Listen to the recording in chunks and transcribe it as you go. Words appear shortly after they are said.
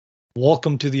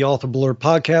Welcome to the Author Blur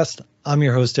podcast. I'm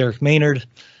your host, Eric Maynard.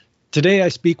 Today I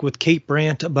speak with Kate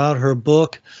Brandt about her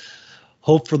book,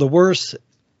 Hope for the Worst.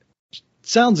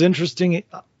 Sounds interesting.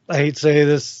 I hate to say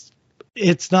this.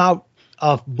 It's not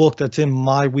a book that's in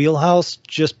my wheelhouse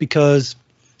just because,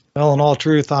 well, in all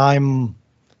truth, I'm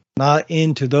not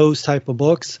into those type of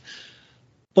books.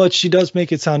 But she does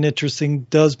make it sound interesting,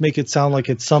 does make it sound like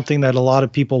it's something that a lot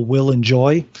of people will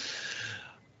enjoy.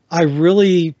 I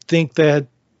really think that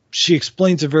she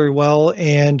explains it very well,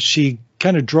 and she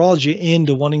kind of draws you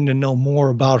into wanting to know more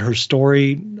about her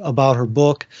story, about her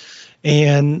book,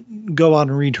 and go out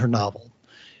and read her novel.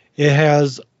 It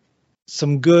has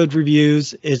some good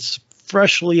reviews. It's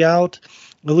freshly out,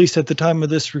 at least at the time of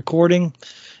this recording,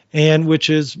 and which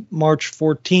is March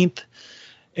 14th.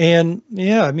 And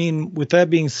yeah, I mean, with that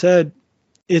being said,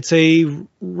 it's a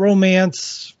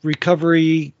romance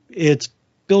recovery. It's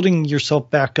building yourself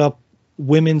back up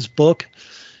women's book.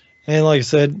 And like I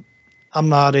said, I'm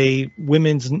not a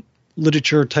women's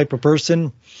literature type of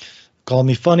person. Call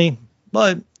me funny,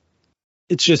 but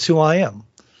it's just who I am.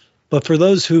 But for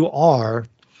those who are,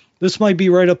 this might be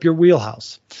right up your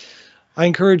wheelhouse. I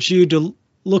encourage you to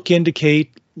look into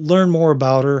Kate, learn more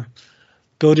about her.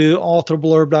 Go to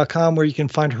authorblurb.com where you can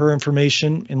find her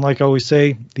information. And like I always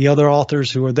say, the other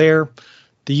authors who are there,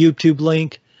 the YouTube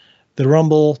link, the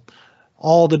Rumble,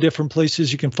 all the different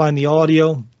places you can find the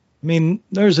audio. I mean,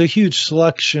 there's a huge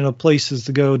selection of places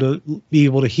to go to be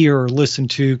able to hear or listen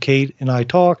to Kate and I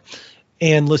talk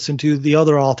and listen to the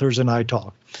other authors and I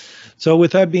talk. So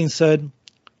with that being said,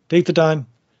 take the time,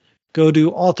 go to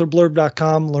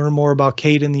authorblurb.com, learn more about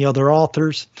Kate and the other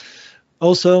authors.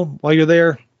 Also, while you're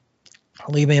there,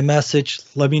 leave me a message.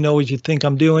 Let me know what you think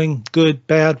I'm doing, good,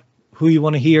 bad, who you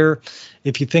want to hear.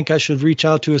 If you think I should reach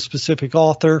out to a specific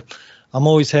author, I'm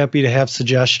always happy to have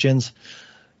suggestions.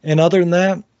 And other than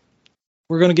that,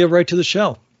 we're going to get right to the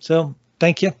show. So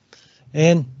thank you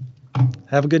and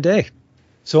have a good day.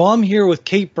 So I'm here with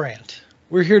Kate Brandt.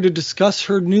 We're here to discuss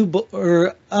her new book,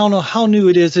 or I don't know how new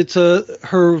it is. It's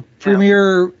her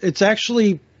premiere. It's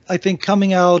actually, I think,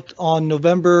 coming out on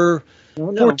November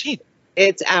 14th.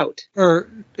 It's out. Or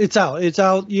it's out. It's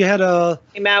out. You had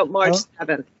Came out March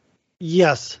 7th.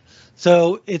 Yes.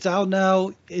 So it's out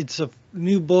now. It's a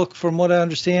new book from what I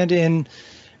understand, and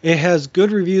it has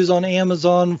good reviews on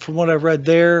Amazon from what I've read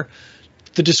there.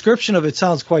 The description of it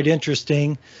sounds quite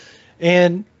interesting.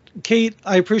 And Kate,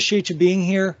 I appreciate you being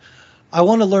here. I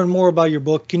want to learn more about your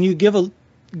book. Can you give a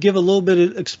little bit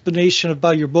of explanation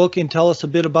about your book and tell us a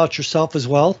bit about yourself as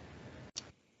well?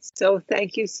 So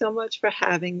thank you so much for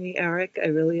having me, Eric. I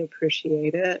really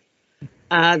appreciate it.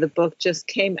 The book just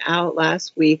came out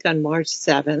last week on March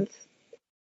 7th.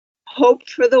 Hope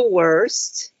for the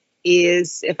Worst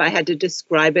is, if I had to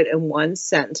describe it in one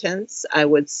sentence, I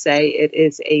would say it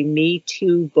is a Me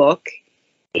Too book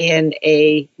in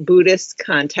a Buddhist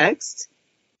context.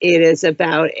 It is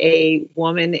about a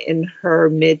woman in her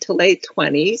mid to late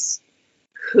 20s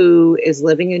who is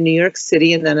living in New York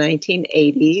City in the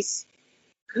 1980s,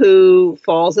 who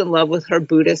falls in love with her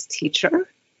Buddhist teacher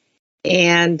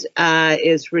and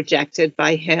is rejected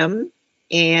by him.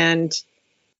 And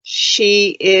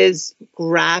she is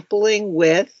grappling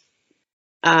with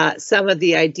some of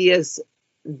the ideas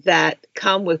that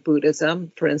come with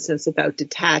Buddhism, for instance, about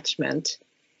detachment.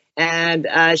 And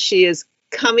she is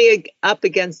coming up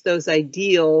against those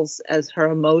ideals as her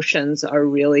emotions are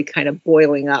really kind of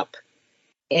boiling up.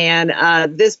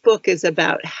 And this book is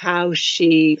about how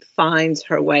she finds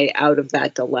her way out of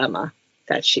that dilemma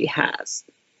that she has.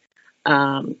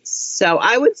 So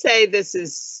I would say this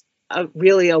is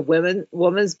really a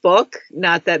woman's book.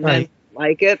 Not that men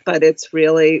like it, but it's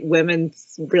really, women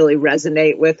really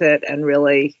resonate with it and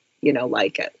really,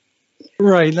 like it.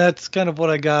 Right. That's kind of what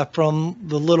I got from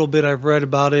the little bit I've read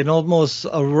about it, and almost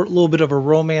a little bit of a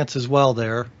romance as well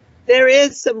there. There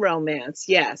is some romance,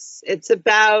 yes. It's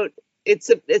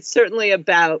certainly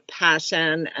about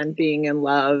passion and being in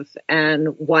love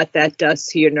and what that does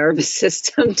to your nervous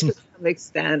system to some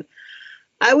extent.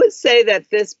 I would say that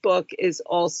this book is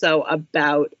also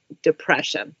about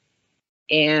depression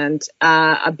and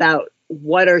about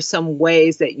what are some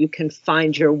ways that you can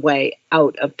find your way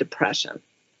out of depression.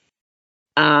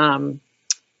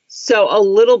 So a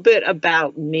little bit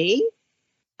about me.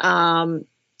 I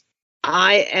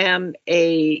am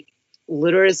a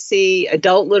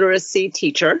adult literacy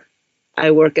teacher.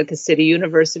 I work at the City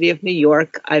University of New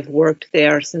York. I've worked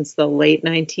there since the late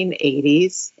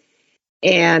 1980s,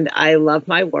 and I love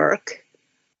my work.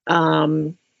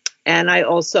 And I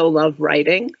also love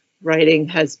writing. Writing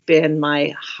has been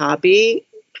my hobby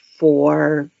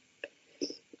for,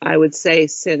 I would say,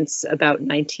 since about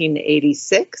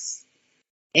 1986.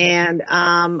 And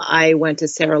I went to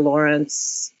Sarah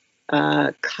Lawrence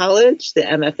College, the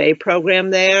MFA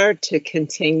program there, to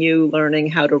continue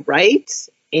learning how to write.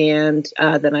 And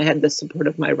then I had the support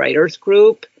of my writers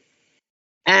group.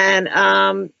 And,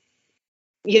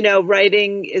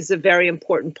 writing is a very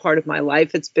important part of my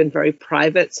life. It's been very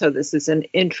private. So this is an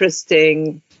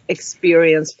interesting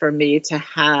experience for me to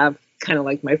have kind of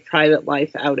like my private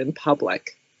life out in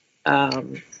public.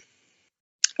 Understand.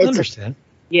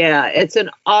 It's an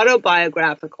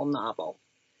autobiographical novel.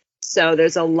 So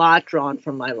there's a lot drawn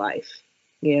from my life.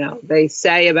 They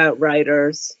say about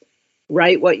writers,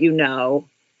 write what you know.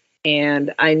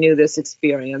 And I knew this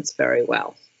experience very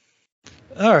well.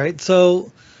 All right.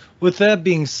 So with that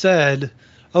being said,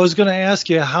 I was going to ask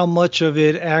you how much of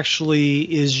it actually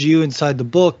is you inside the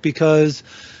book, because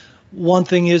one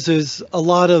thing is a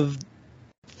lot of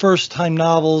first time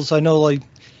novels, I know, like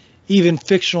even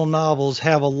fictional novels,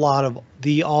 have a lot of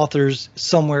the authors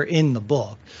somewhere in the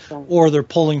book, right, or they're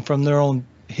pulling from their own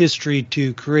history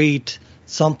to create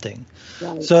something.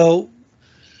 Right. So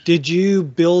did you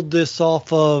build this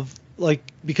off of, like,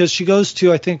 because she goes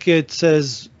to, I think it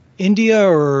says India,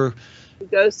 or she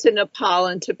goes to Nepal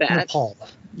and Tibet. Nepal,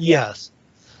 yes.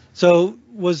 So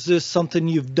was this something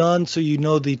you've done so you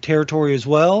know the territory as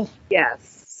well? Yes.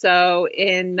 So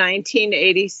in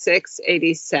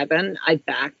 1986-87, I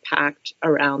backpacked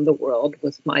around the world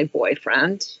with my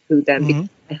boyfriend, who then became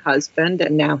my husband,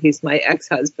 and now he's my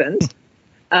ex-husband.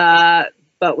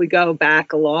 But we go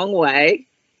back a long way.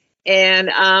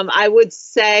 And I would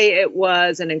say it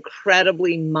was an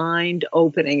incredibly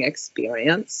mind-opening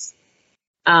experience,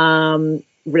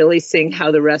 really seeing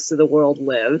how the rest of the world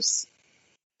lives.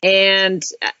 And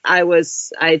I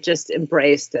just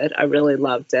embraced it. I really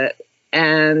loved it.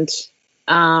 And,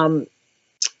 I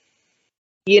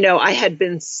had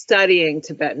been studying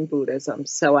Tibetan Buddhism,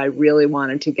 so I really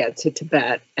wanted to get to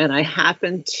Tibet. And I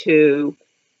happened to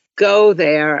go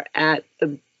there at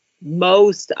the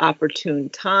most opportune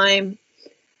time.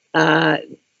 The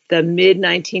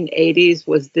mid-1980s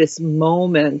was this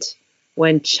moment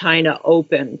when China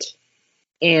opened.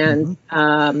 And,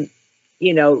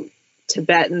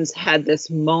 Tibetans had this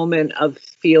moment of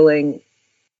feeling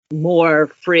more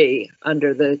free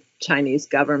under the Chinese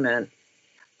government.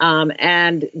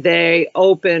 And they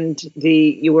opened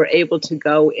you were able to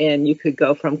go in, you could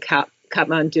go from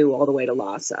Kathmandu all the way to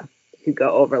Lhasa. You could go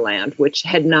overland, which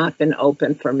had not been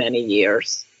open for many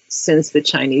years since the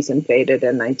Chinese invaded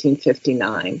in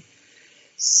 1959.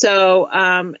 So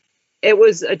it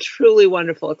was a truly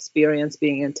wonderful experience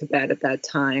being in Tibet at that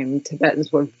time.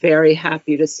 Tibetans were very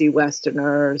happy to see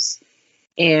Westerners.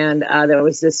 And there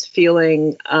was this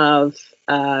feeling of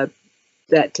that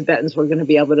Tibetans were going to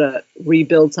be able to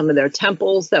rebuild some of their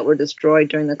temples that were destroyed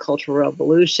during the Cultural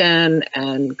Revolution,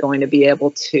 and going to be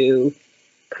able to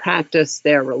practice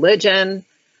their religion.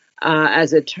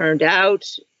 As it turned out,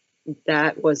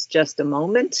 that was just a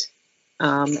moment.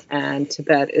 And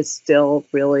Tibet is still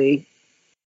really,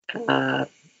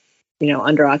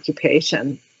 under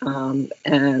occupation.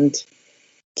 And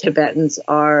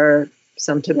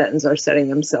some Tibetans are setting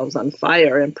themselves on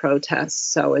fire in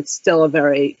protest. So it's still a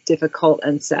very difficult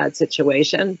and sad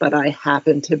situation. But I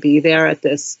happened to be there at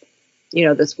this,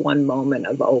 this one moment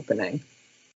of opening.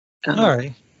 All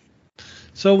right.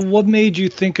 So what made you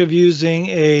think of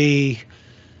using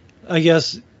I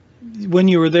guess when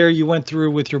you were there, you went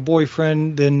through with your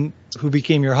boyfriend, then who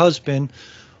became your husband.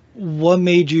 What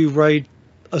made you write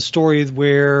a story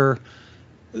where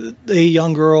a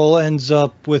young girl ends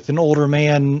up with an older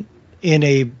man in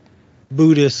a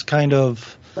Buddhist kind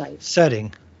of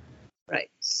setting?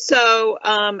 Right. So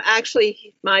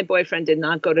actually, my boyfriend did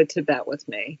not go to Tibet with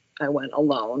me. I went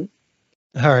alone.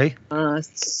 All right.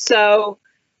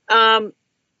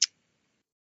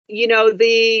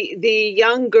 The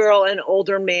young girl and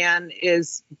older man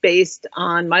is based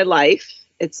on my life.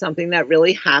 It's something that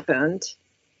really happened.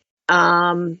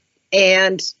 And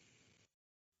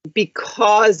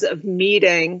because of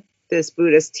meeting this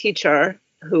Buddhist teacher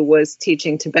who was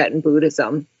teaching Tibetan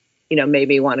Buddhism, made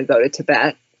me want to go to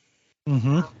Tibet.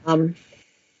 But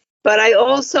I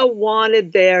also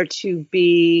wanted there to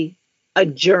be a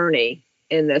journey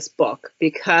in this book,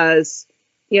 because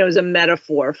it was a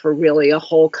metaphor for really a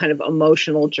whole kind of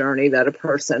emotional journey that a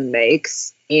person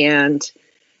makes. And,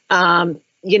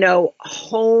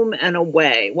 home and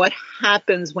away, what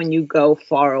happens when you go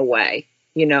far away,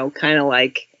 kind of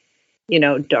like,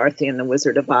 Dorothy and the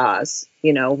Wizard of Oz,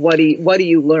 what do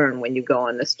you learn when you go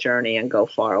on this journey and go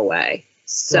far away?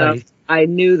 So I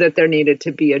knew that there needed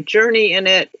to be a journey in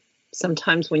it.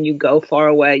 Sometimes when you go far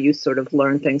away, you sort of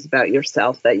learn things about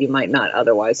yourself that you might not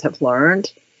otherwise have learned.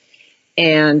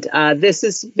 And this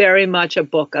is very much a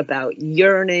book about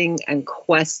yearning and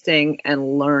questing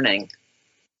and learning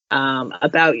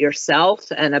about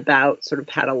yourself and about sort of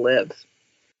how to live.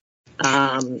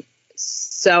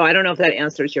 So I don't know if that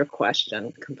answers your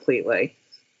question completely.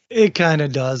 It kind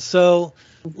of does. So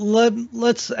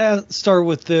let's start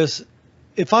with this.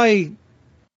 If I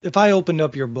opened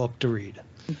up your book to read,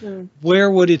 where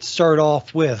would it start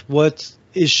off with? What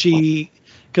is she?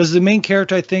 Because the main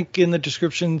character, I think in the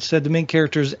description said the main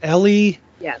character is Ellie.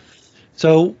 Yes.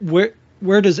 So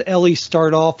where does Ellie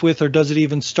start off with, or does it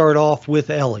even start off with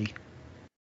Ellie?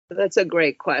 That's a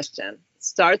great question.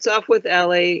 Starts off with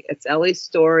Ellie. It's Ellie's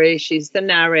story. She's the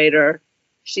narrator.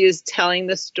 She is telling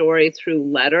the story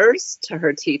through letters to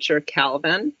her teacher,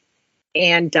 Calvin,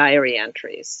 and diary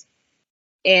entries.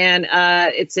 And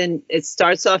it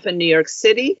starts off in New York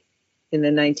City in the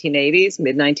 1980s,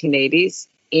 mid 1980s,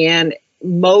 and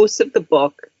most of the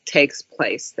book takes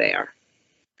place there.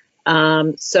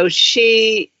 So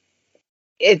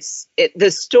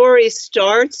the story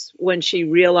starts when she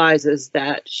realizes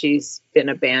that she's been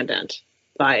abandoned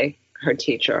by her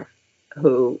teacher,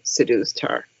 who seduced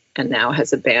her and now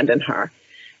has abandoned her.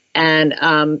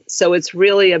 And so it's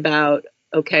really about,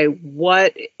 okay,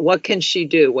 what can she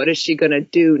do? What is she going to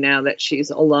do now that she's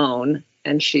alone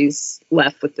and she's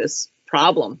left with this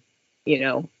problem,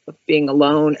 of being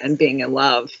alone and being in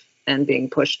love and being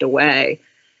pushed away?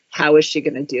 How is she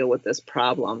going to deal with this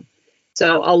problem?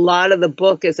 So a lot of the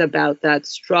book is about that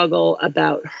struggle,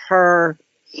 about her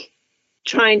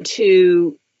trying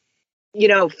to,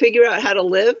 figure out how to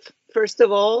live, first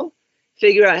of all,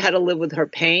 figure out how to live with her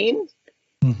pain,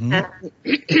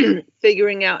 and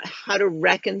figuring out how to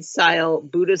reconcile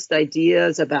Buddhist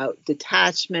ideas about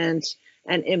detachment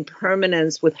and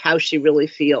impermanence with how she really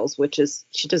feels, which is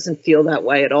she doesn't feel that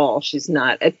way at all. She's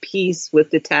not at peace with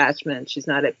detachment. She's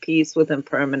not at peace with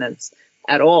impermanence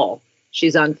at all.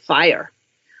 She's on fire.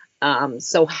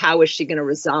 So how is she going to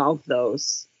resolve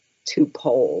those two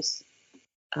poles?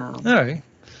 All right.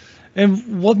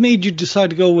 And what made you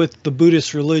decide to go with the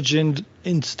Buddhist religion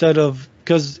instead of,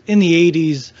 because in the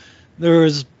 80s,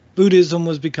 Buddhism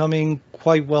was becoming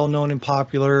quite well known and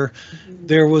popular.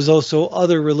 There was also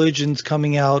other religions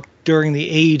coming out during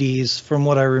the 80s, from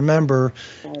what I remember.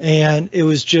 And it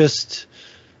was just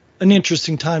an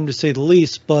interesting time, to say the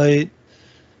least. But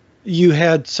you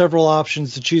had several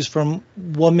options to choose from.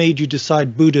 What made you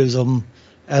decide Buddhism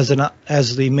as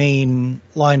the main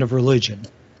line of religion?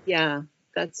 Yeah,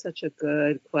 that's such a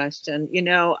good question.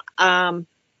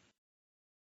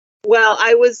 Well,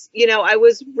 I was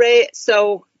raised,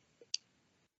 so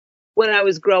when I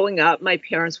was growing up, my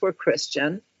parents were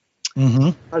Christian.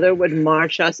 Mother would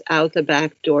march us out the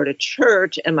back door to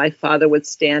church, and my father would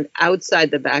stand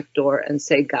outside the back door and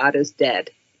say, "God is dead."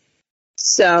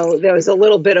 So there was a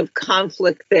little bit of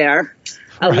conflict there,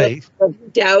 a little bit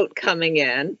of doubt coming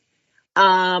in.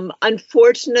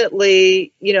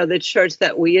 Unfortunately, the church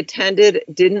that we attended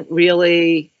didn't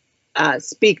really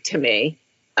speak to me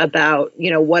about,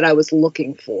 what I was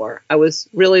looking for. I was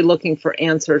really looking for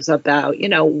answers about,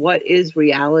 what is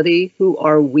reality? Who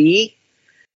are we?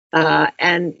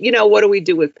 And, what do we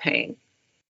do with pain?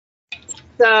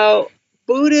 So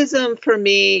Buddhism for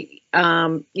me,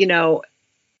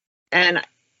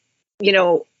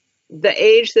 the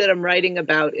age that I'm writing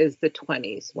about is the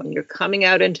 20s, when you're coming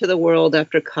out into the world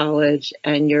after college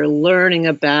and you're learning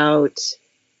about,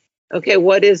 okay,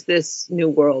 what is this new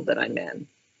world that I'm in?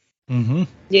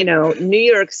 New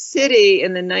York City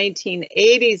in the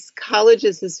 1980s, college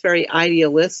is this very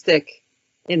idealistic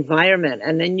environment.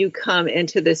 And then you come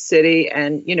into the city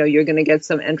and, you're going to get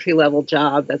some entry-level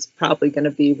job that's probably going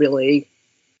to be really,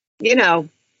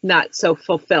 not so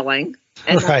fulfilling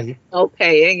and not so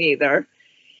paying either.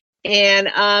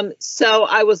 And so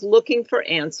I was looking for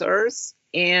answers.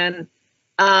 And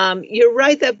you're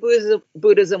right that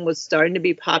Buddhism was starting to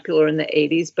be popular in the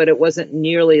 80s, but it wasn't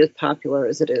nearly as popular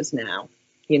as it is now.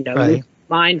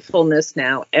 Mindfulness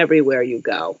now everywhere you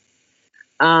go.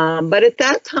 But at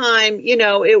that time,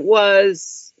 it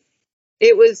was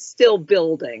still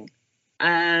building.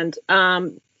 And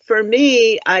for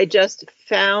me, I just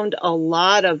found a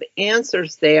lot of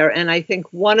answers there. And I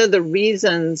think one of the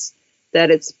reasons that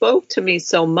it spoke to me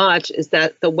so much is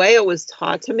that the way it was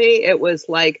taught to me, it was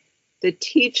like the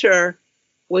teacher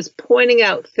was pointing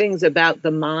out things about the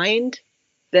mind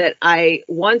that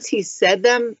once he said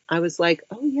them, I was like,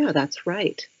 oh yeah, that's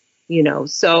right.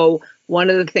 So one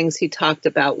of the things he talked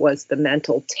about was the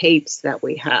mental tapes that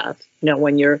we have,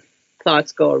 when your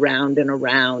thoughts go around and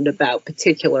around about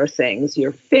particular things,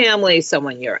 your family,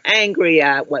 someone you're angry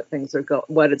at, what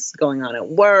is going on at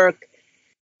work.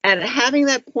 And having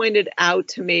that pointed out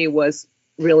to me was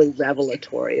really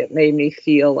revelatory. It made me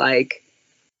feel like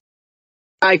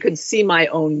I could see my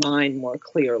own mind more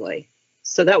clearly.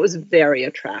 So that was very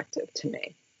attractive to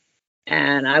me.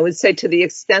 And I would say, to the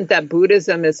extent that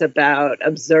Buddhism is about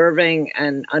observing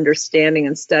and understanding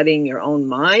and studying your own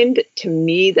mind, to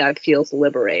me, that feels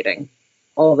liberating.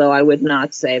 Although I would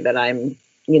not say that I'm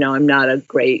not a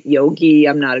great yogi,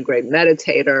 I'm not a great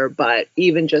meditator, but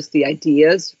even just the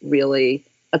ideas really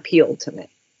appealed to me.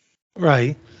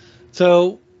 Right.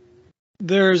 So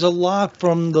there's a lot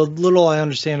from the little I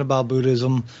understand about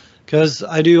Buddhism, because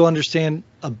I do understand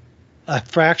a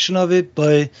fraction of it,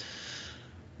 but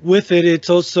with it, it's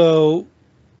also,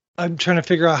 I'm trying to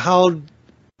figure out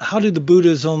how did the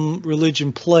Buddhism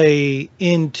religion play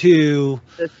into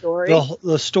The story.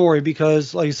 the story,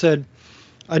 because like I said,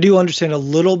 I do understand a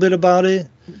little bit about it,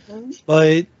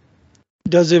 but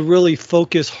does it really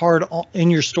focus hard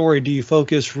in your story? Do you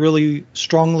focus really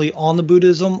strongly on the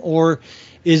Buddhism, or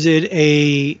is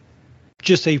it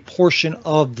just a portion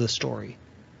of the story?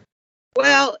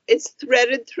 Well, it's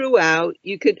threaded throughout.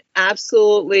 You could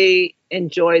absolutely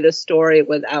enjoy the story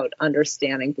without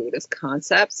understanding Buddhist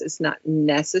concepts. It's not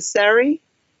necessary.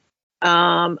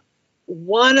 One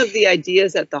of the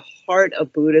ideas at the heart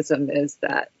of Buddhism is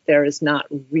that there is not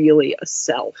really a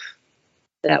self,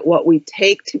 that what we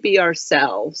take to be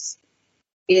ourselves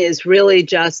is really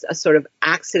just a sort of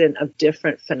accident of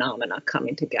different phenomena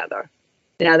coming together.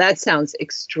 Now, that sounds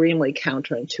extremely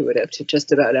counterintuitive to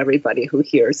just about everybody who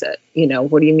hears it.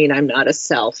 What do you mean I'm not a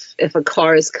self? If a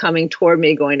car is coming toward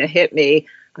me, going to hit me,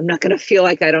 I'm not going to feel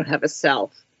like I don't have a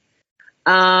self.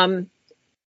 However,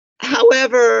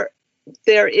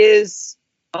 there is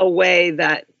a way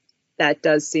that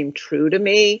does seem true to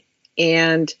me.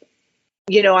 And,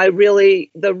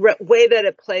 the way that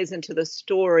it plays into the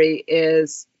story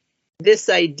is this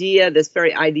idea, this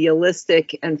very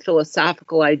idealistic and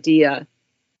philosophical idea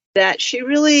that she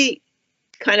really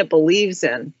kind of believes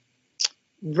in,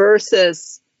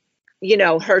 versus,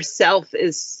 herself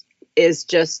is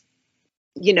just,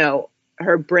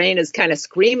 her brain is kind of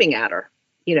screaming at her.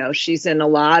 She's in a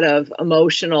lot of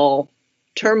emotional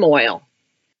turmoil.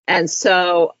 And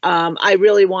so I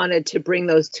really wanted to bring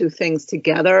those two things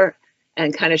together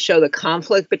and kind of show the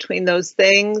conflict between those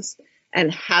things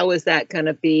and how is that going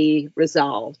to be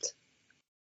resolved.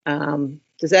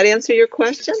 Does that answer your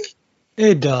question?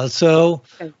 It does. So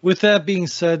with that being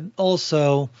said,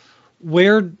 also,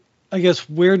 where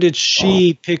did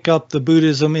she pick up the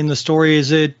Buddhism in the story?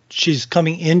 Is it she's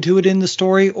coming into it in the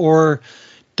story, or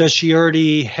does she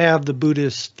already have the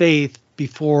Buddhist faith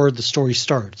before the story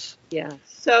starts? Yeah.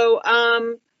 So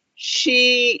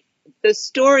the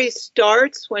story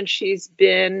starts when she's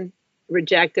been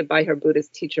rejected by her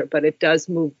Buddhist teacher, but it does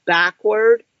move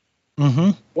backward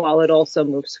while it also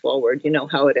moves forward. You know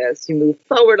how it is. You move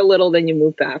forward a little, then you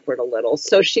move backward a little.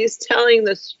 So she's telling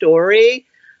the story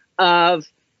of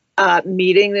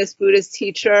meeting this Buddhist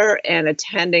teacher and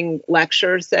attending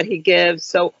lectures that he gives.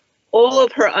 So all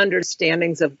of her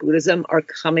understandings of Buddhism are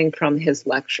coming from his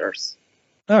lectures.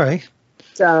 All right.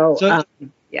 So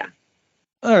yeah.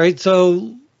 All right.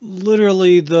 So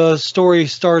literally the story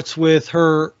starts with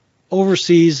her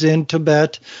overseas in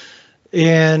Tibet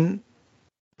and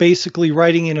basically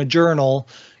writing in a journal,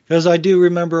 because I do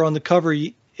remember on the cover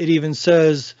it even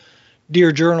says,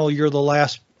 "Dear journal, you're the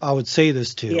last I would say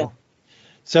this to." Yeah.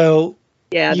 So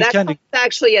yeah, that's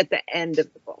actually at the end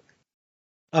of the book.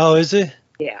 Oh, is it?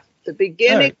 Yeah. The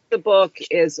beginning of the book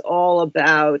is all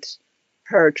about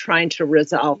her trying to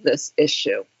resolve this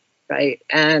issue, right?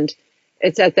 And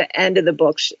it's at the end of the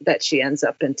book that she ends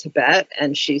up in Tibet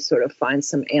and she sort of finds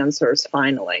some answers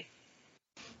finally.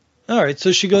 All right.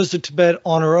 So she goes to Tibet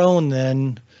on her own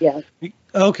then. Yeah.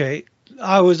 Okay.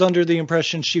 I was under the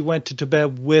impression she went to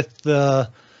Tibet with the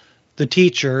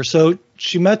teacher. So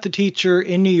she met the teacher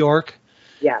in New York.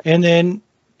 Yeah. And then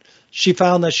she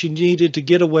found that she needed to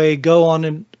get away, go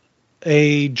on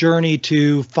a journey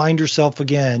to find herself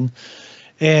again.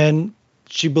 And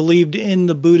she believed in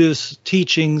the Buddhist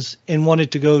teachings and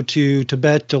wanted to go to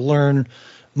Tibet to learn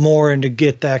more and to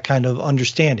get that kind of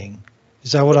understanding.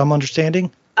 Is that what I'm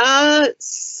understanding?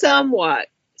 Somewhat.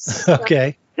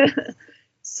 Okay.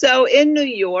 So in New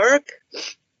York,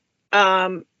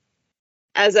 as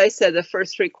I said, the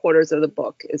first 3/4 of the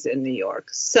book is in New York.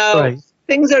 So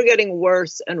things are getting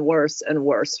worse and worse and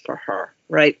worse for her,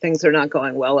 right? Things are not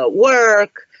going well at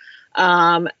work.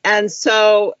 And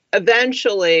so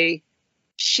eventually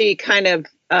she kind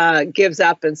of gives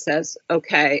up and says,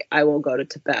 okay, I will go to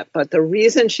Tibet. But the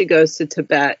reason she goes to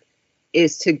Tibet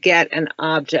is to get an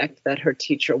object that her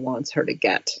teacher wants her to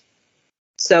get.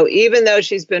 So even though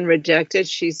she's been rejected,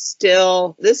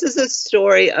 this is a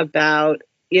story about,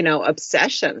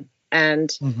 obsession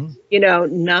and, Hmm.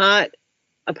 not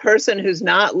a person who's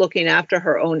not looking after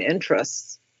her own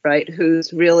interests, right?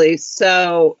 Who's really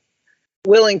so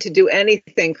willing to do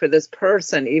anything for this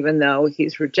person, even though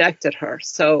he's rejected her.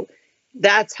 So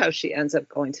that's how she ends up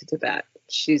going to Tibet.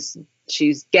 She's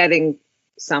getting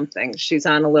something. She's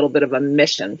on a little bit of a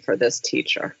mission for this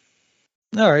teacher.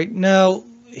 All right. Now,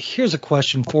 here's a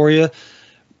question for you.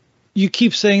 You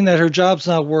keep saying that her job's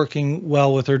not working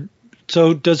well with her.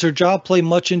 So does her job play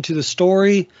much into the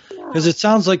story? Because it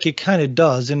sounds like it kind of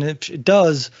does. And if it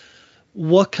does,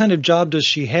 what kind of job does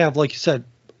she have? Like you said,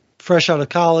 fresh out of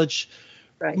college,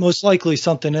 Right. most likely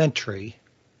something entry.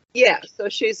 Yeah. So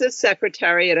she's a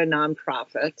secretary at a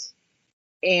nonprofit.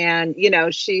 And,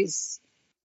 she's,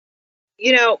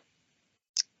 you know,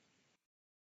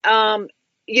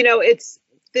 it's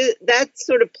that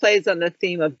sort of plays on the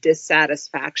theme of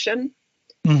dissatisfaction.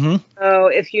 Mm-hmm. So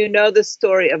if you know the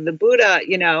story of the Buddha,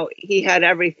 he had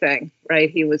everything, right?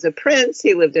 He was a prince.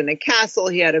 He lived in a castle.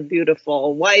 He had a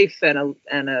beautiful wife and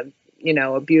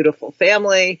a beautiful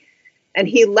family. And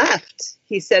he left.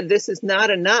 He said, this is not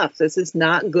enough. This is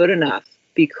not good enough.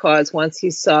 Because once he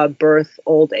saw birth,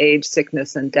 old age,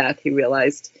 sickness, and death, he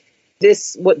realized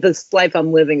this life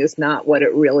I'm living is not what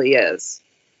it really is.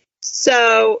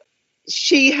 So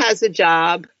she has a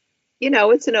job.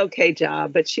 It's an okay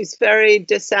job, but she's very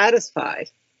dissatisfied.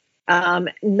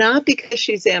 Not because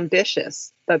she's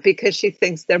ambitious, but because she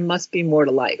thinks there must be more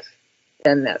to life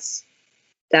than this.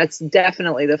 That's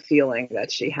definitely the feeling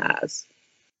that she has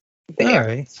there. All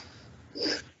right.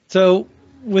 So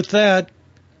with that,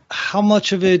 how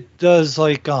much of it does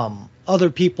other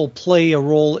people play a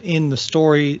role in the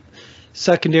story,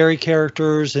 secondary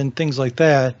characters and things like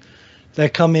that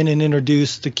come in and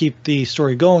introduce to keep the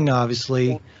story going,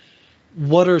 obviously.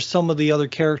 What are some of the other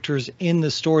characters in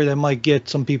the story that might get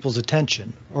some people's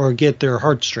attention or get their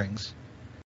heartstrings?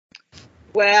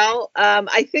 Well,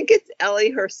 I think it's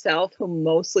Ellie herself who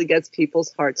mostly gets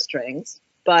people's heartstrings,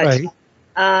 but Right.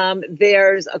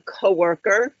 There's a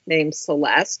coworker named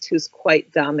Celeste who's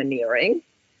quite domineering,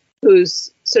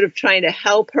 who's sort of trying to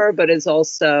help her, but is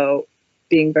also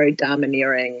being very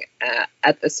domineering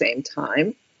at the same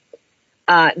time.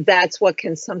 That's what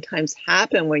can sometimes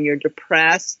happen when you're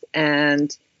depressed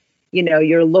and,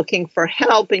 you're looking for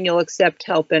help, and you'll accept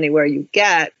help anywhere you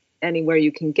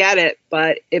can get it,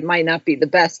 but it might not be the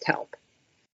best help.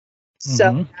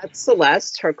 So that's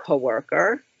Celeste, her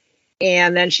coworker.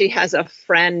 And then she has a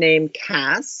friend named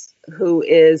Cass, who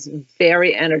is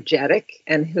very energetic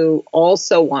and who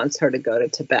also wants her to go to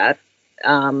Tibet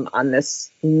on this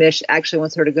mission. Actually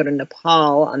wants her to go to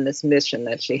Nepal on this mission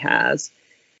that she has.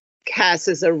 Cass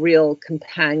is a real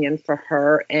companion for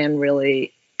her and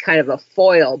really kind of a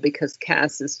foil, because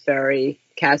Cass is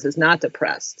not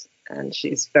depressed, and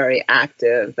she's very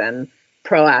active and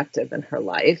proactive in her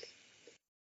life.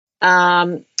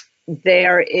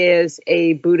 There is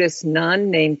a Buddhist nun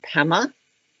named Pema.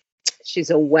 She's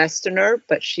a Westerner,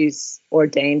 but she's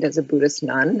ordained as a Buddhist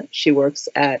nun. She works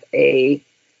at the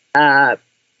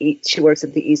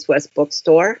East West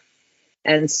bookstore.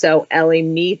 And so Ellie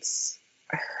meets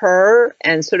her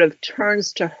and sort of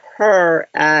turns to her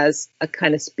as a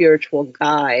kind of spiritual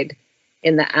guide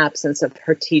in the absence of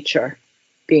her teacher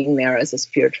being there as a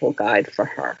spiritual guide for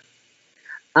her.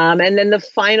 And then the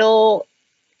final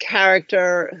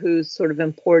character who's sort of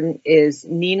important is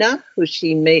Nina, who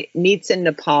she meets in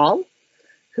Nepal,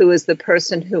 who is the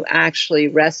person who actually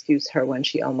rescues her when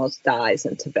she almost dies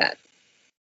in Tibet.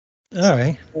 All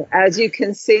right. As you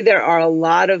can see, there are a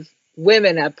lot of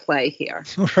women at play here.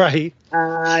 Right.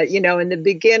 In the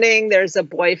beginning, there's a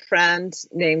boyfriend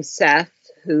named Seth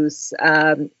who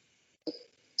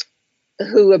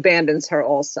abandons her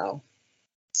also.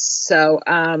 So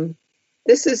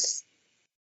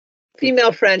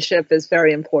female friendship is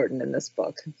very important in this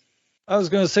book. I was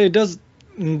going to say, it does,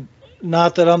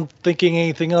 not that I'm thinking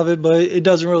anything of it, but it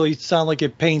doesn't really sound like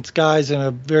it paints guys in a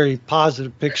very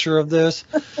positive picture of this.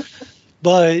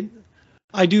 But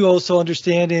I do also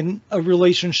understand in a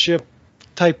relationship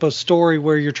type of story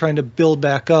where you're trying to build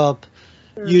back up,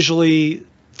 usually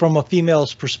from a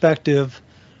female's perspective,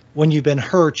 when you've been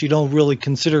hurt, you don't really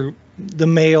consider the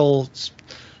male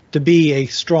to be a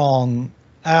strong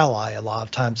ally a lot of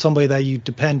times, somebody that you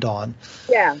depend on.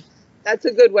 Yeah, that's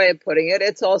a good way of putting it.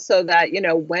 It's also that,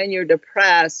 when you're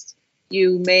depressed,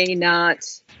 you may not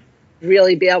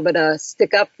really be able to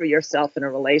stick up for yourself in a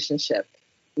relationship.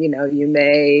 You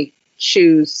may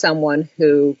choose someone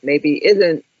who maybe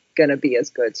isn't going to be as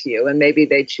good to you, and maybe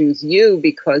they choose you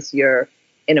because you're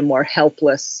in a more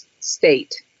helpless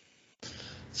state.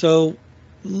 So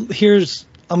I'm curious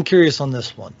on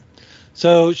this one.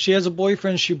 So she has a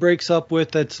boyfriend she breaks up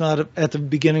with that's not at the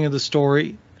beginning of the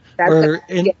story That's or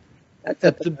yeah, that's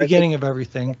at at the the very beginning of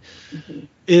everything. beginning.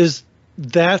 Is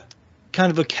that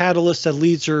kind of a catalyst that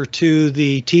leads her to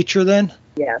the teacher then?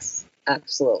 Yes,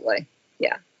 absolutely.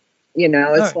 Yeah. All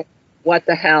It's right. like, what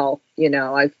the hell?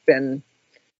 I've been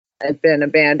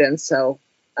abandoned, so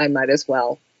I might as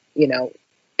well, you know,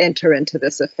 enter into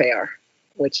this affair,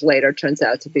 which later turns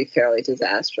out to be fairly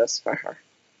disastrous for her.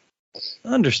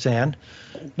 Understand.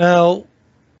 Now,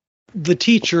 the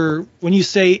teacher, when you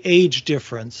say age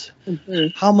difference, Mm-hmm.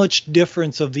 how much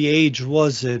difference of the age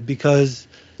was it? Because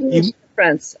Huge you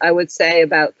difference. I would say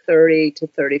about 30 to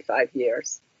 35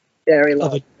 years. Very of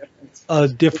large difference. a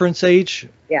difference age.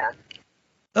 Yeah.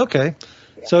 Okay,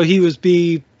 Yeah. so he was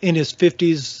be in his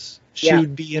 50s, she Yeah.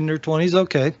 would be in her 20s.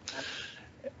 Okay,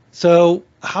 so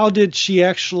how did she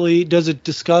actually? Does it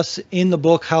discuss in the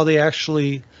book how they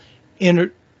actually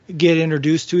inter, get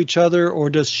introduced to each other, or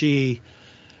does she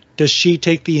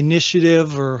take the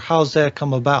initiative, or how's that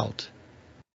come about?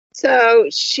 So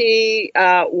she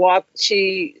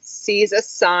sees a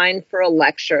sign for a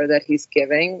lecture that he's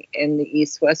giving in the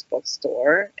East West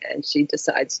bookstore, and she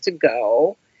decides to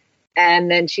go.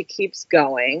 And then she keeps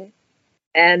going.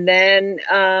 And then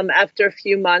after a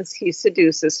few months, he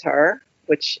seduces her,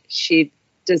 which she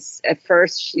does. At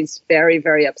first, she's very,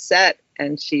 very upset,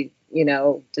 and she,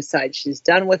 decides she's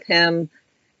done with him.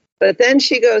 But then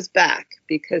she goes back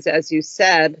because, as you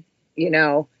said, you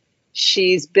know,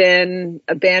 she's been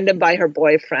abandoned by her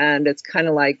boyfriend. It's kind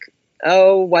of like,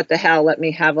 oh, what the hell? Let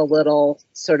me have a little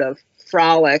sort of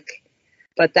frolic.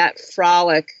 But that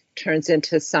frolic turns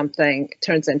into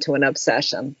an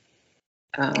obsession.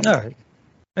 All right,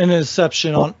 an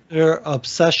obsession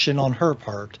on her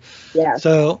part. Yes.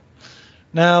 So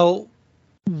now,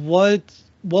 what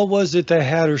what was it that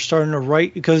had her starting to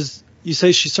write? Because you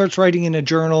say she starts writing in a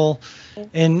journal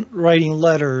and writing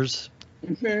letters.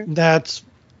 Hmm. That's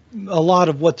a lot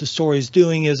of what the story is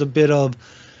doing is a bit of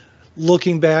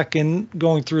looking back and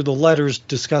going through the letters,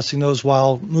 discussing those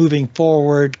while moving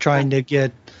forward, trying to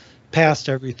get past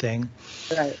everything.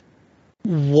 Right.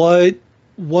 What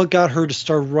what got her to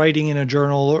start writing in a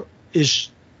journal? Is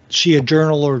she a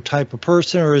journaler type of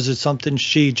person, or is it something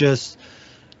she just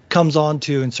comes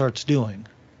onto and starts doing?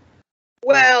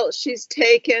 Well, she's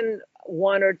taken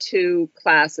one or two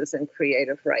classes in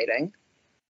creative writing.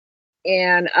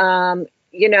 And,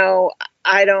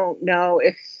 I don't know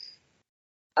if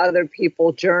other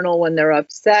people journal when they're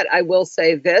upset. I will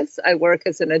say this: I work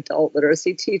as an adult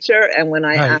literacy teacher. And when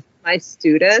I ask Right. my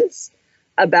students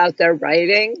about their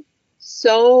writing,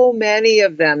 so many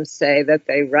of them say that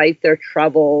they write their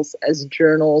troubles as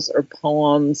journals or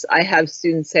poems. I have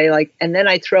students say, like, and then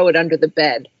I throw it under the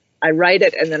bed. I write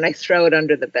it and then I throw it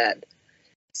under the bed.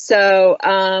 So,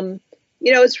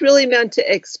 it's really meant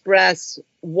to express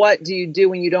what do you do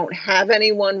when you don't have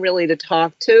anyone really to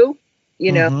talk to.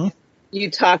 You know, Mm-hmm.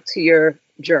 you talk to your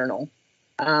journal.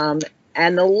 Um,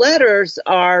 and the letters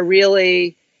are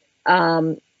really,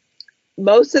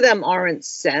 most of them aren't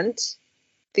sent.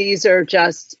 These are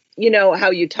just,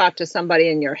 how you talk to somebody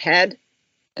in your head,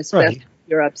 especially Right. if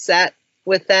you're upset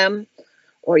with them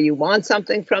or you want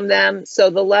something from them. So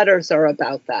the letters are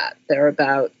about that. They're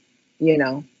about, you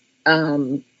know,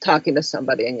 talking to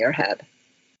somebody in your head.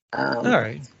 All Um,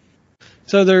 right.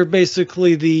 So they're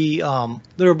basically there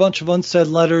are a bunch of unsaid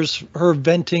letters, her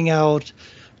venting out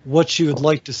what she would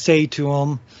like to say to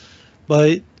them,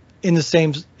 but in the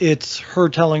same, it's her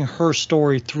telling her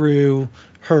story through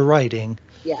her writing.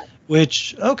 yeah,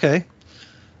 Which okay,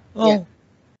 yeah. well,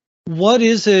 what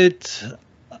is it?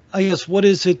 I guess what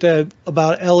is it that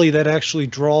about Ellie that actually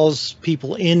draws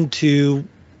people into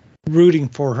rooting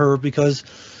for her? Because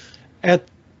at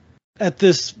at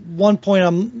this one point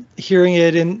I'm hearing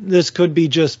it, and this could be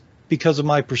just because of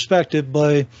my perspective,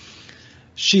 but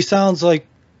she sounds like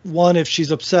one, if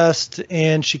she's obsessed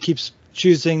and she keeps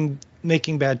choosing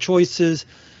making bad choices,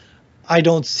 I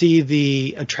don't see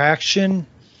the attraction.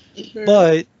 Mhm.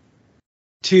 But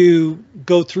to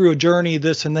go through a journey,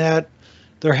 this and that,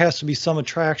 there has to be some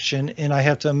attraction, and I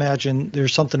have to imagine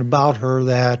there's something about her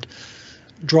that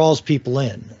draws people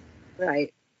in.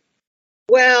 Right.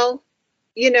 Well,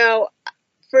 you know,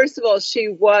 first of all, she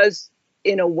was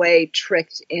in a way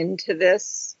tricked into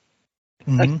this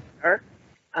Hmm. affair.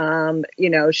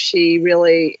 She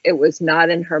really, it was not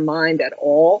in her mind at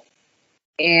all.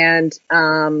 And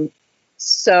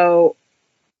so,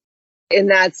 in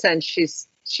that sense,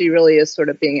 she really is sort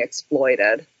of being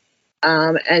exploited.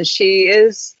 And she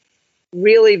is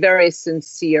really very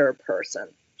sincere person.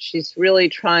 She's really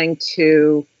trying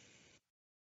to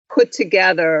put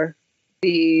together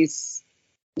these,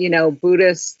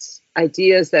 Buddhist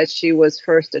ideas that she was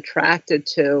first attracted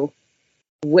to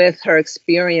with her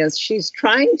experience. She's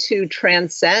trying to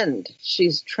transcend.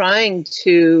 She's trying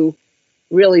to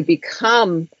really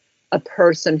become a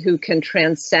person who can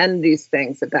transcend these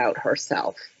things about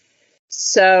herself.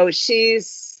 So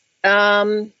she's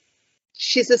a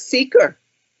seeker,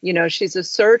 she's a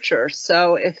searcher.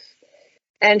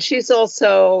 And she's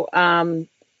also,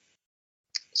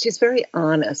 she's very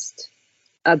honest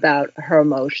about her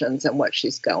emotions and what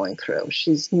she's going through.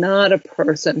 She's not a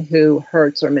person who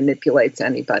hurts or manipulates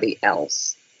anybody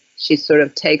else. She sort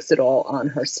of takes it all on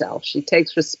herself. She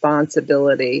takes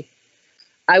responsibility.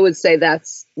 I would say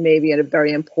that's maybe a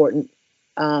very important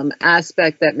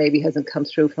aspect that maybe hasn't come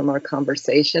through from our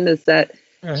conversation, is that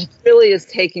she really is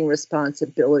taking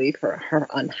responsibility for her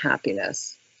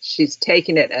unhappiness. She's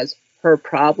taking it as her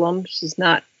problem. She's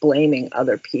not blaming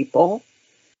other people.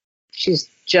 She's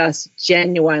just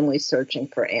genuinely searching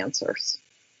for answers.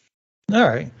 All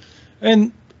right.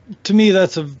 And to me,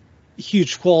 that's a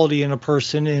huge quality in a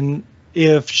person. And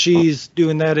if she's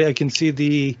doing that, I can see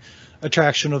the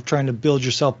attraction of trying to build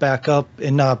yourself back up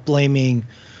and not blaming,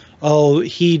 oh,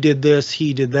 he did this,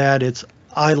 he did that. It's,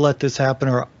 I let this happen,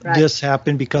 or this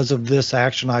happened because of this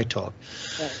action I took.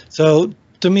 Right. So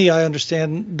to me, I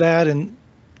understand that, and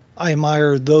I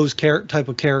admire those type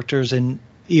of characters and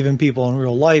even people in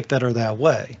real life that are that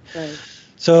way. Right.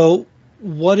 So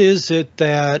what is it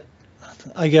that,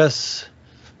 I guess,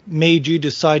 made you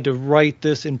decide to write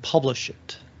this and publish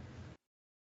it?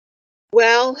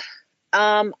 Well,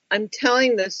 I'm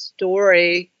telling this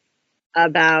story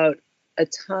about a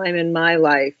time in my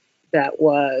life that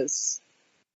was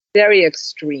very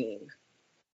extreme.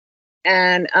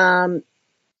 And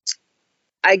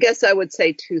I guess I would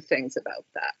say two things about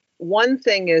that. One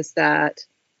thing is that,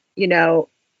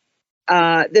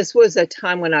 this was a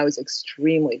time when I was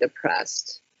extremely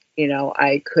depressed.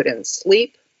 I couldn't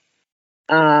sleep.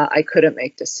 I couldn't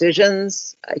make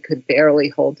decisions. I could barely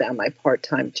hold down my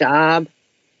part-time job.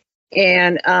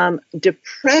 And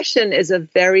depression is a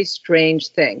very strange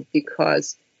thing,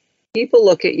 because people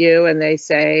look at you and they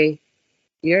say,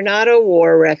 you're not a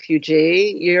war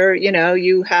refugee.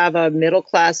 You have a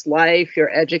middle-class life. You're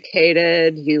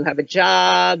educated. You have a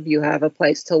job. You have a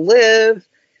place to live.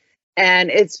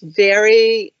 And it's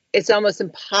almost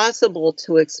impossible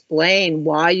to explain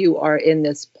why you are in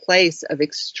this place of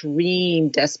extreme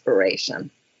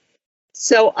desperation.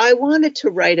 So I wanted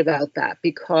to write about that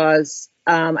because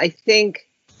I think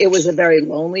it was a very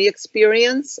lonely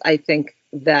experience. I think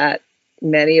that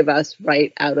many of us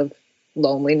write out of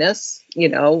loneliness.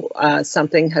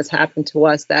 Something has happened to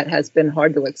us that has been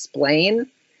hard to explain.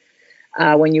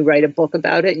 When you write a book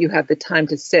about it, you have the time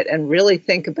to sit and really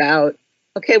think about,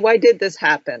 okay, why did this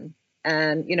happen?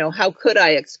 And, how could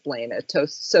I explain it?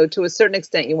 So to a certain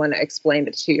extent, you want to explain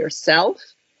it to yourself.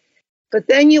 But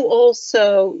then you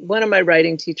also, one of my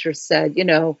writing teachers said,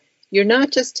 you're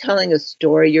not just telling a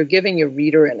story, you're giving your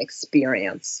reader an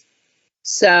experience.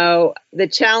 So the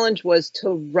challenge was to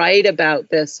write about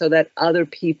this so that other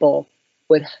people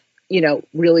would,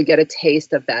 really get a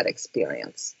taste of that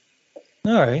experience.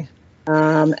 All right.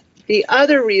 The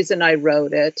other reason I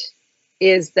wrote it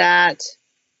is that,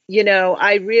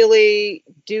 I really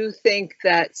do think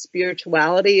that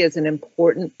spirituality is an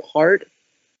important part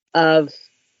of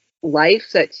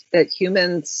life, that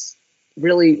humans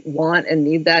really want and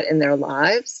need that in their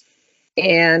lives.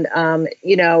 And,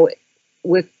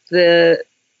 with the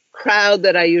crowd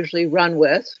that I usually run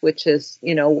with, which is,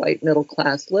 white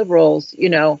middle-class liberals,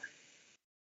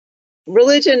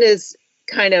 religion is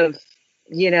kind of,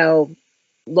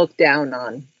 looked down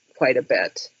on quite a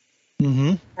bit.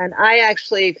 Mm-hmm. And I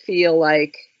actually feel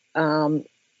like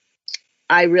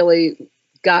I really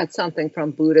got something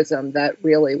from Buddhism that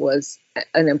really was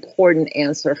an important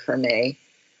answer for me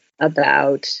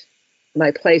about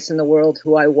my place in the world,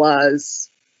 who I was,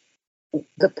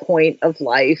 the point of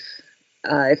life,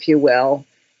 if you will.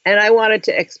 And I wanted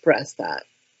to express that.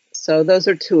 So those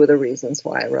are two of the reasons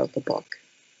why I wrote the book.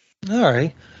 All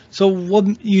right. So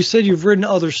what you said, you've written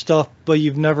other stuff, but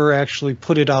you've never actually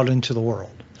put it out into the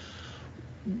world.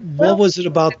 What was it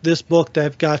about this book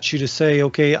that got you to say,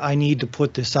 okay, I need to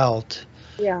put this out,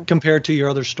 compared to your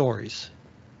other stories?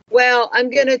 Well,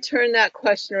 I'm going to turn that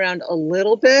question around a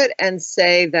little bit and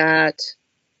say that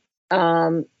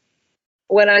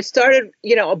when I started,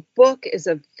 a book is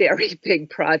a very big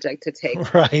project to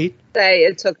take. Right. Say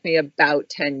it took me about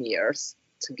 10 years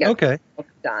to get the book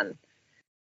done.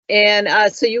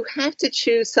 And so you have to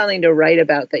choose something to write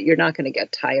about that you're not going to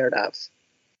get tired of.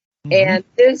 Mm-hmm. And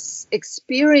this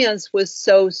experience was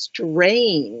so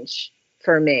strange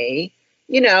for me.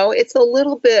 It's a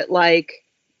little bit like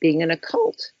being in a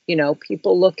cult.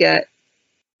 People look at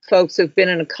folks who've been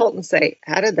in a cult and say,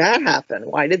 how did that happen?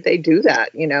 Why did they do that?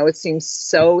 It seems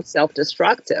so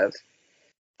self-destructive.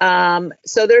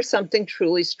 So there's something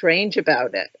truly strange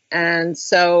about it. And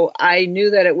so I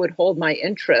knew that it would hold my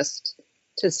interest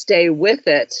to stay with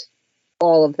it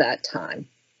all of that time.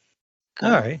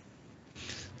 All right.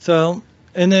 So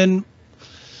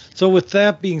with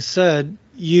that being said,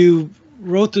 you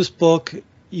wrote this book,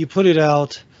 you put it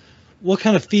out. What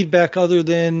kind of feedback other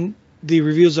than the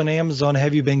reviews on Amazon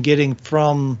have you been getting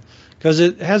from, because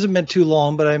it hasn't been too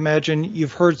long, but I imagine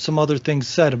you've heard some other things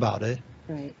said about it.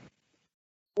 Right.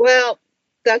 Well,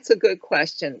 that's a good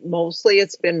question. Mostly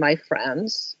it's been my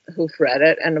friends who've read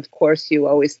it. And of course, you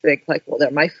always think like, well,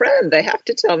 they're my friend. They have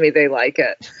to tell me they like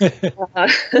it.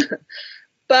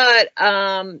 But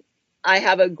I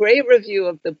have a great review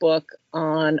of the book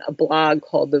on a blog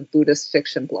called the Buddhist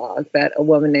Fiction Blog that a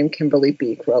woman named Kimberly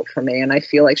Beek wrote for me. And I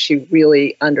feel like she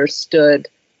really understood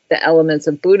the elements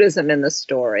of Buddhism in the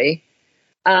story.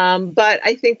 But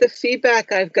I think the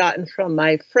feedback I've gotten from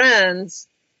my friends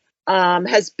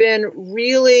has been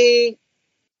really,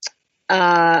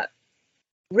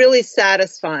 really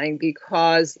satisfying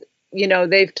because,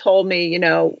 they've told me,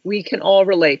 we can all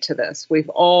relate to this. We've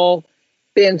all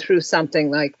been through something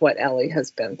like what Ellie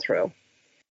has been through.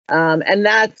 And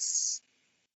that's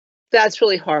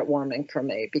really heartwarming for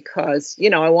me because,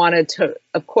 I wanted to,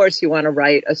 of course, you want to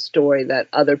write a story that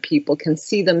other people can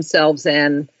see themselves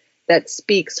in, that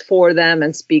speaks for them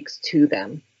and speaks to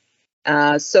them.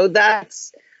 So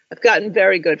I've gotten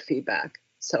very good feedback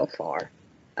so far.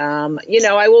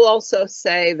 I will also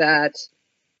say that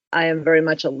I am very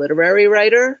much a literary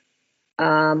writer.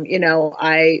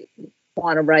 I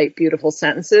want to write beautiful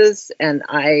sentences, and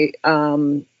I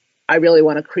really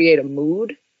want to create a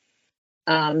mood.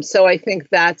 So I think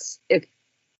that's, if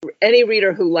any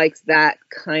reader who likes that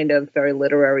kind of very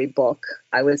literary book,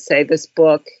 I would say this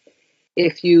book,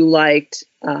 if you liked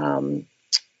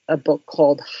a book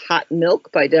called Hot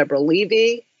Milk by Deborah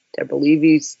Levy. Deborah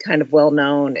Levy's kind of well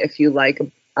known. If you like,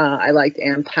 I liked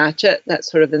Ann Patchett. That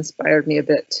sort of inspired me a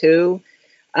bit too.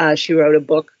 She wrote a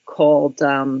book called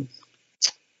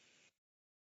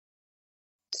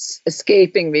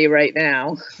escaping me right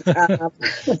now. I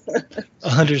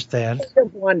understand. State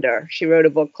of Wonder. She wrote a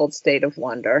book called State of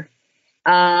Wonder.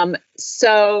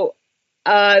 So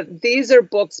these are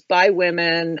books by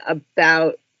women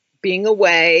about being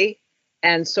away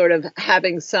and sort of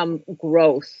having some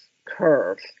growth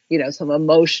curve, some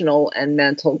emotional and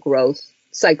mental growth,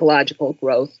 psychological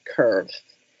growth curve.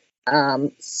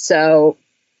 So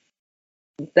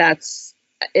that's,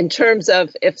 in terms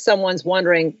of if someone's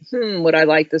wondering, would I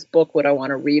like this book? Would I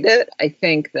want to read it? I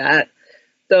think that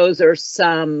those are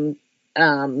some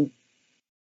books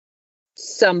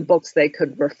they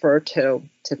could refer to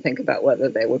think about whether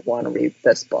they would want to read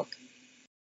this book.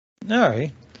 All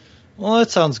right. Well,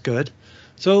 that sounds good.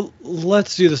 So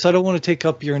let's do this. I don't want to take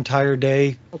up your entire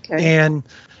day. Okay. And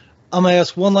I'm going to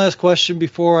ask one last question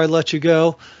before I let you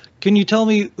go. Can you tell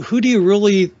me, who do you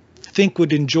really think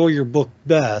would enjoy your book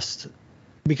best?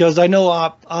 Because I know,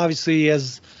 obviously,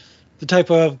 as the type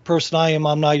of person I am,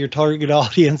 I'm not your target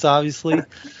audience, obviously.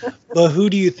 But who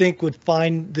do you think would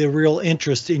find the real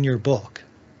interest in your book?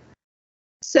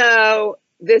 So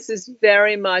this is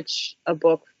very much a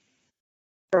book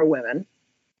for women.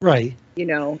 Right.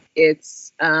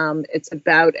 It's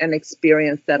about an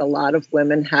experience that a lot of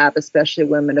women have, especially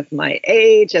women of my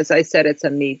age. As I said, it's a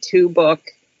Me Too book.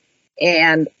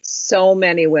 And so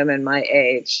many women my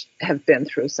age have been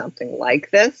through something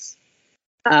like this.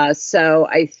 So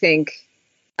I think,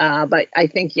 but I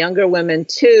think younger women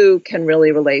too can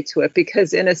really relate to it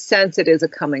because in a sense it is a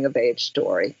coming of age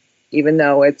story. Even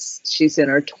though she's in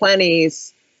her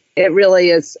 20s, it really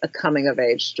is a coming of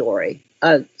age story.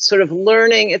 Sort of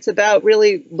it's about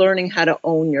really learning how to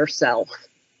own yourself.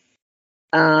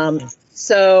 And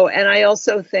I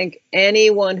also think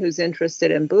anyone who's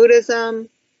interested in Buddhism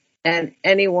and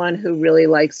anyone who really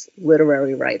likes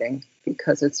literary writing,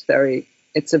 because it's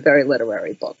a very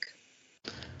literary book.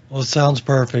 Well, it sounds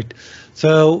perfect.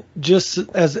 So just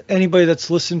as anybody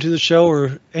that's listened to the show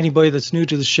or anybody that's new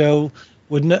to the show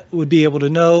would be able to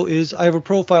know, is I have a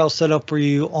profile set up for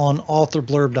you on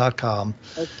authorblurb.com.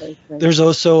 Okay, great. There's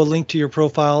also a link to your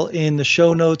profile in the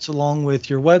show notes along with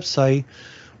your website.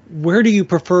 Where do you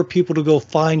prefer people to go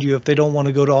find you if they don't want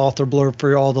to go to Author Blurb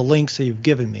for all the links that you've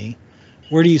given me?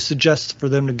 Where do you suggest for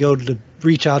them to go to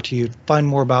reach out to you, find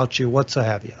more about you, what's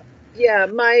have you? Yeah,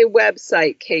 my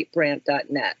website,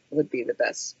 katebrandt.net, would be the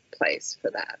best place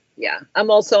for that. Yeah. I'm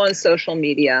also on social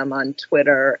media. I'm on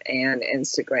Twitter and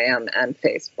Instagram and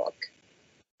Facebook.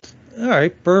 All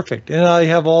right, perfect. And I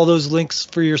have all those links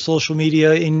for your social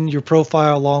media in your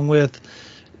profile, along with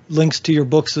links to your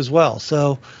books as well.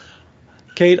 So,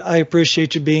 Kate, I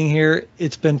appreciate you being here.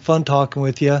 It's been fun talking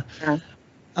with you. Yeah.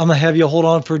 I'm going to have you hold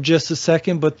on for just a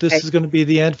second, but this Okay. is going to be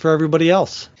the end for everybody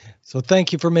else. So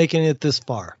thank you for making it this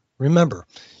far. Remember,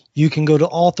 you can go to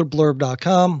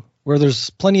authorblurb.com where there's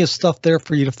plenty of stuff there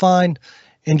for you to find.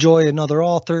 Enjoy another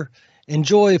author.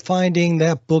 Enjoy finding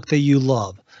that book that you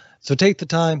love. So take the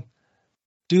time,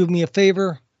 do me a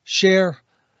favor, share,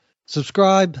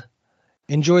 subscribe,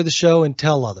 enjoy the show, and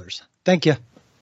tell others. Thank you.